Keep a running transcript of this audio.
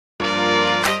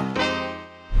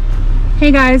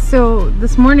Hey guys, so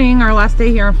this morning, our last day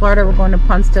here in Florida, we're going to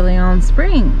Ponce de Leon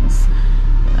Springs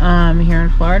here in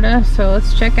Florida. So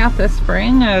let's check out this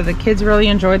spring. The kids really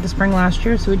enjoyed the spring last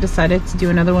year, so we decided to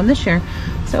do another one this year.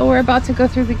 So we're about to go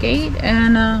through the gate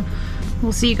and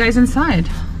we'll see you guys inside.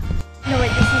 No, wait,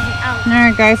 this isn't out.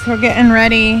 Alright guys, we're getting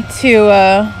ready to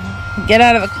get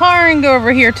out of the car and go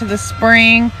over here to the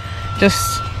spring.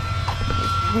 Just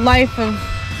life of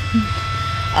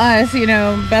us, you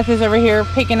know. Beth is over here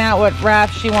picking out what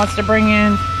rafts she wants to bring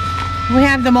in. We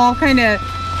have them all kind of,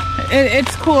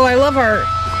 it's cool. I love our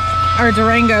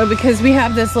Durango because we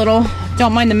have this little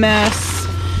don't mind the mess.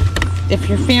 If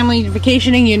you're family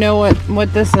vacationing, you know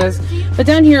what this is. But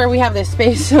down here we have this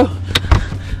space, so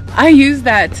I use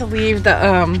that to leave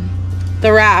the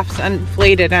rafts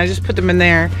inflated, and I just put them in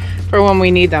there for when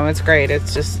we need them. It's great.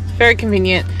 It's just very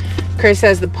convenient. Chris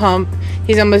has the pump.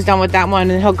 He's almost done with that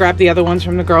one, and he'll grab the other ones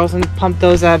from the girls and pump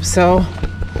those up. So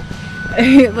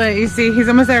you see, he's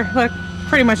almost there. Look,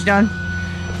 pretty much done.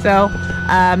 So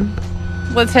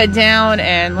let's head down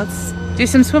and let's do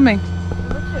some swimming.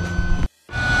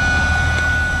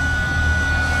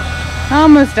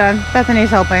 Almost done. Bethany's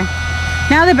helping.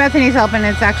 Now that Bethany's helping,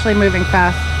 it's actually moving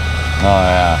fast. Oh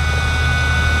yeah.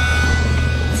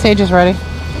 Sage is ready.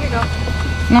 Here you go.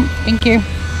 No, thank you.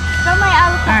 Throw my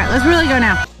avocado. All right, let's really go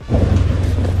now.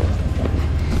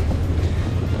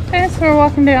 Okay, so we're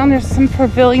walking down. There's some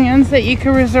pavilions that you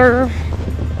can reserve.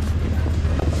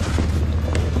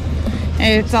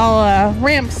 And it's all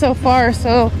ramps so far,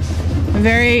 so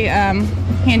very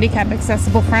handicap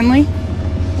accessible friendly.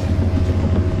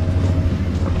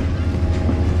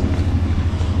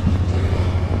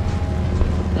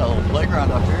 Got a little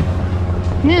playground up here.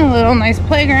 Yeah, a little nice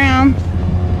playground.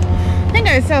 I think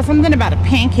I saw something about a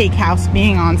pancake house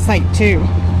being on site too.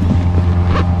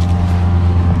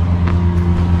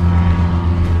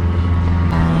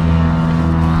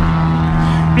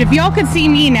 But if y'all could see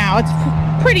me now, it's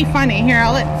pretty funny. Here,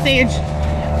 I'll let Sage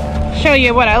show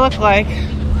you what I look like.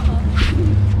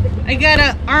 I got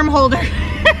an arm holder.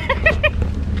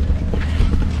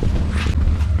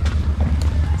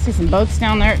 See some boats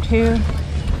down there too.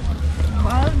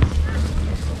 Bugs.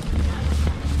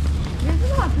 There's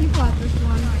a lot of people at this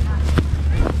one right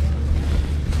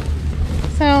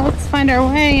now. So let's find our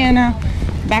way and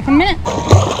back in a minute.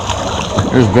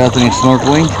 There's Bethany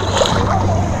snorkeling.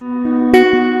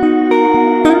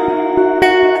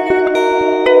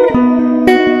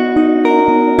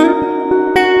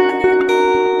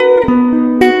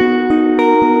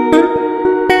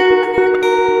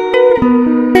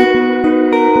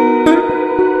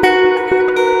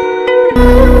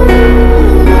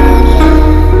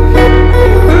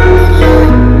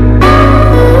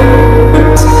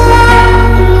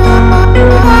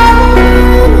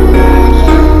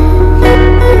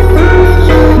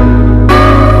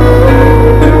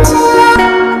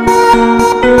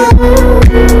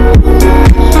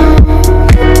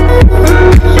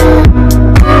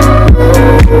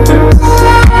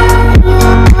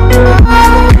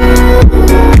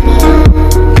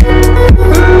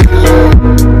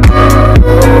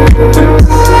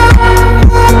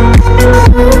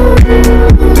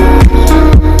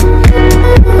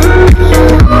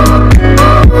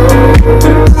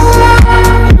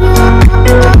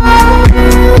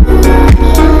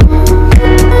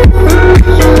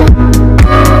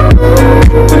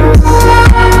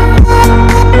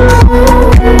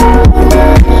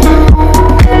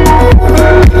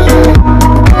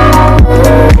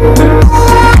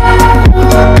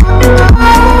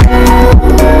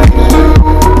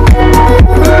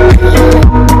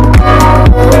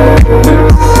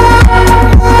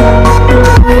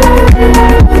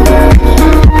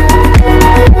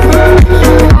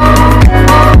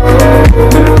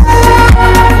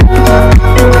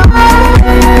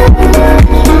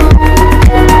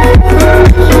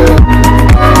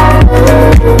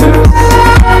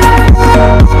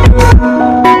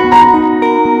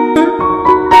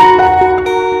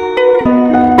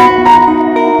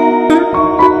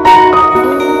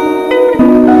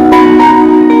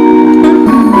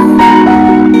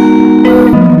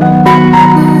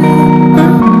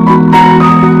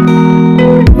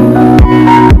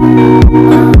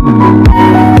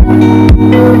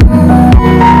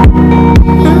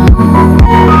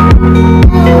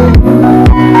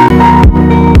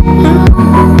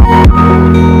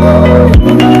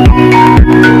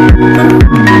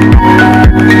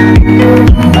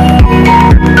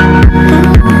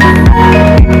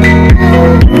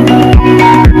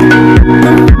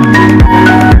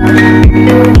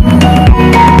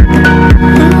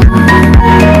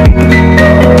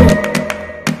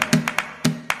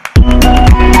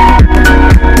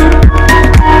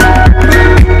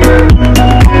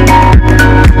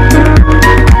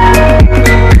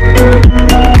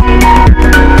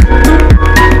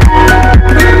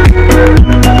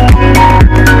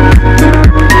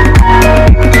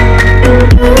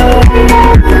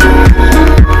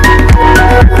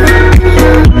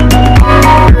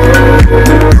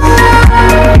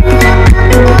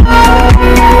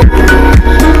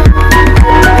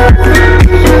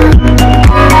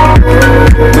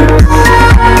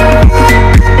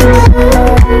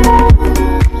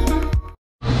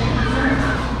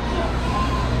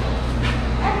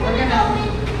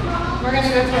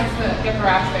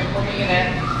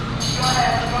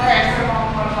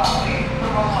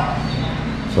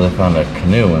 So they found a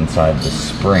canoe inside the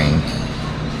spring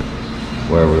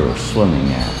where we were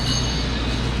swimming at.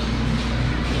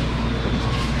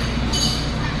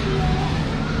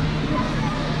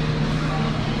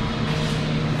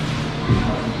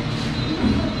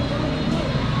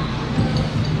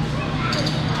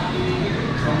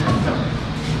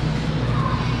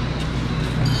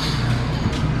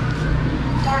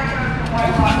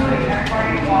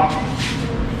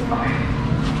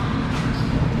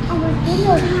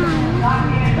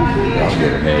 I'll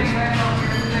get her head.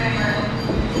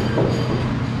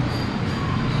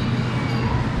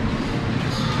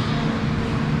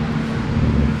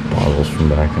 Bottles from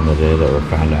back in the day that were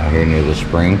found out here near the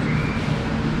spring.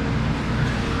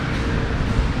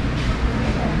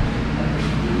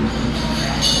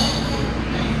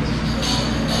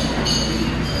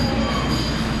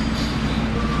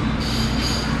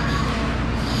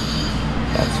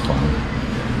 That's fun.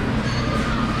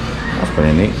 That's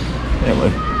pretty neat.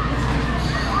 Anyway.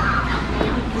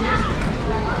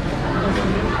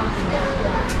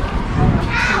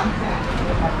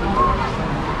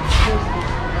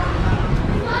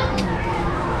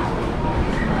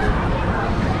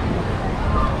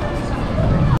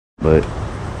 But,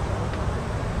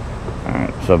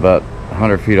 alright, so about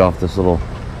 100 feet off this little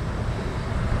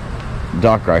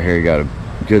dock right here, you got a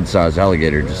good sized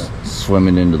alligator just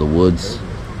swimming into the woods.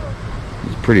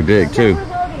 It's pretty big too.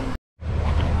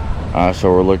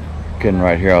 So we're looking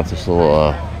right here off this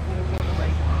little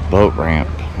boat ramp,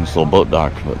 this little boat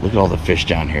dock, but look at all the fish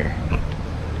down here.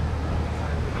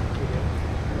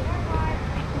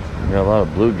 We got a lot of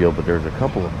bluegill, but there's a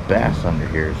couple of bass under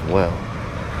here as well.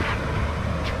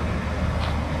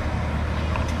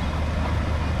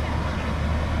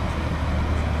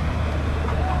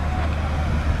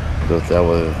 Go that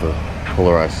way with the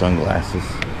polarized sunglasses.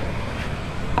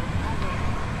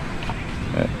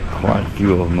 Quite a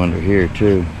few of them under here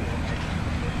too.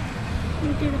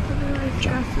 You did a polarized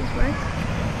glasses, right?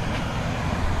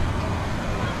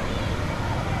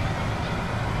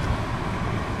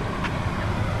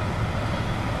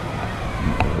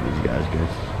 These guys,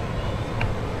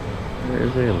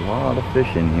 there's a lot of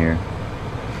fish in here.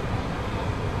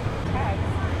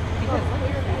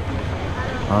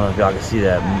 I don't know if y'all can see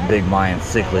that big Mayan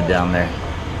cichlid down there.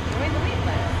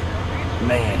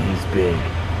 Man, he's big.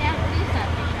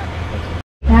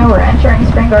 Now we're entering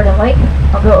Spring Garden Lake.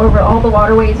 I'll go over all the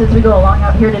waterways as we go along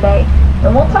out here today.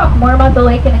 And we'll talk more about the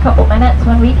lake in a couple minutes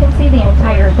when we can see the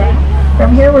entire thing.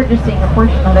 From here we're just seeing a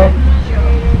portion of it.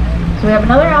 So we have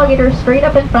another alligator straight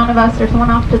up in front of us. There's one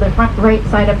off to the front right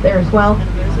side up there as well.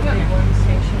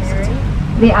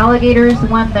 The alligators,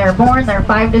 when they're born, they're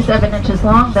 5 to 7 inches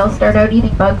long. They'll start out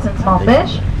eating bugs and small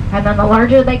fish. And then the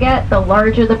larger they get, the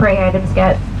larger the prey items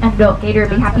get. And adult gator would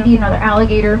be happy to eat another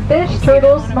alligator, fish,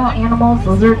 turtles, small animals,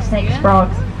 lizards, snakes,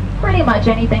 frogs. Pretty much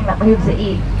anything that moves to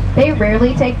eat. They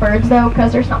rarely take birds though,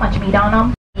 because there's not much meat on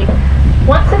them.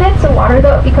 Once it hits the water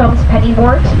though, it becomes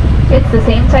pennywort. It's the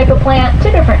same type of plant,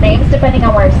 2 different names depending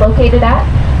on where it's located at.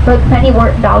 Both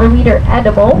pennywort and dollarweed are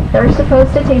edible. They're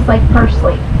supposed to taste like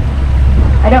parsley.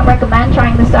 I don't recommend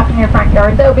trying this stuff in your front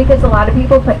yard though, because a lot of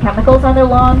people put chemicals on their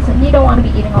lawns and you don't want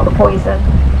to be eating all the poison.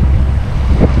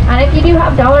 And if you do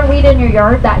have dollarweed in your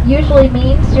yard, that usually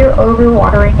means you're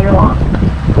overwatering your lawn.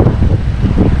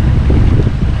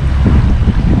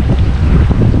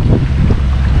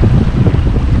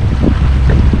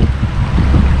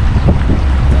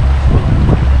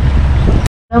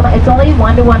 It's only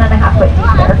 1 to 1.5 foot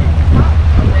deep there.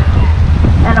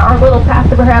 And our little path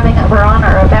that we're having that we're on,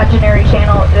 our imaginary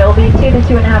channel, it'll be 2 to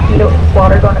 2.5 feet of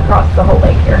water going across the whole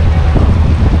lake here.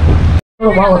 A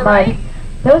little wall of mud.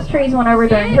 Those trees went over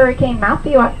during Hurricane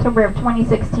Matthew, October of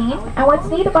 2016. And what's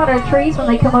neat about our trees when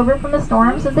they come over from the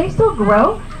storms is they still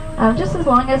grow, just as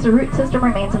long as the root system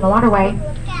remains in the waterway.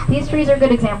 These trees are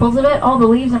good examples of it. All the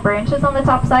leaves and branches on the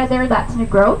top side there, that's new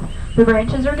growth. The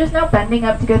branches are just now bending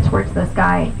up to go towards the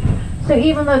sky. So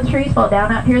even though the trees fall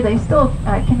down out here, they still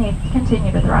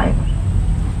continue to thrive.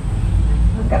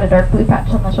 We've got a dark blue patch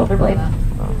on the shoulder blade.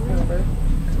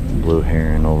 Blue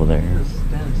heron over there.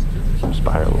 Some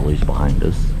spider lilies behind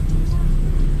us.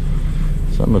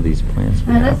 Some of these plants.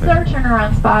 And this is our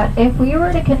turnaround spot. If we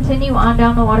were to continue on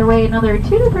down the waterway another 2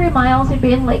 to 3 miles, we'd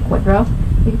be in Lake Woodruff.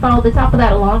 We can follow the top of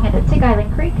that along into Tick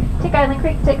Island Creek. Tick Island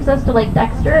Creek takes us to Lake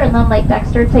Dexter, and then Lake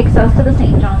Dexter takes us to the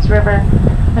St. Johns River.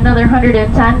 Another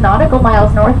 110 nautical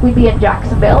miles north, we'd be in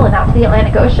Jacksonville and out to the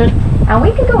Atlantic Ocean, and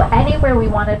we could go anywhere we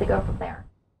wanted to go from there.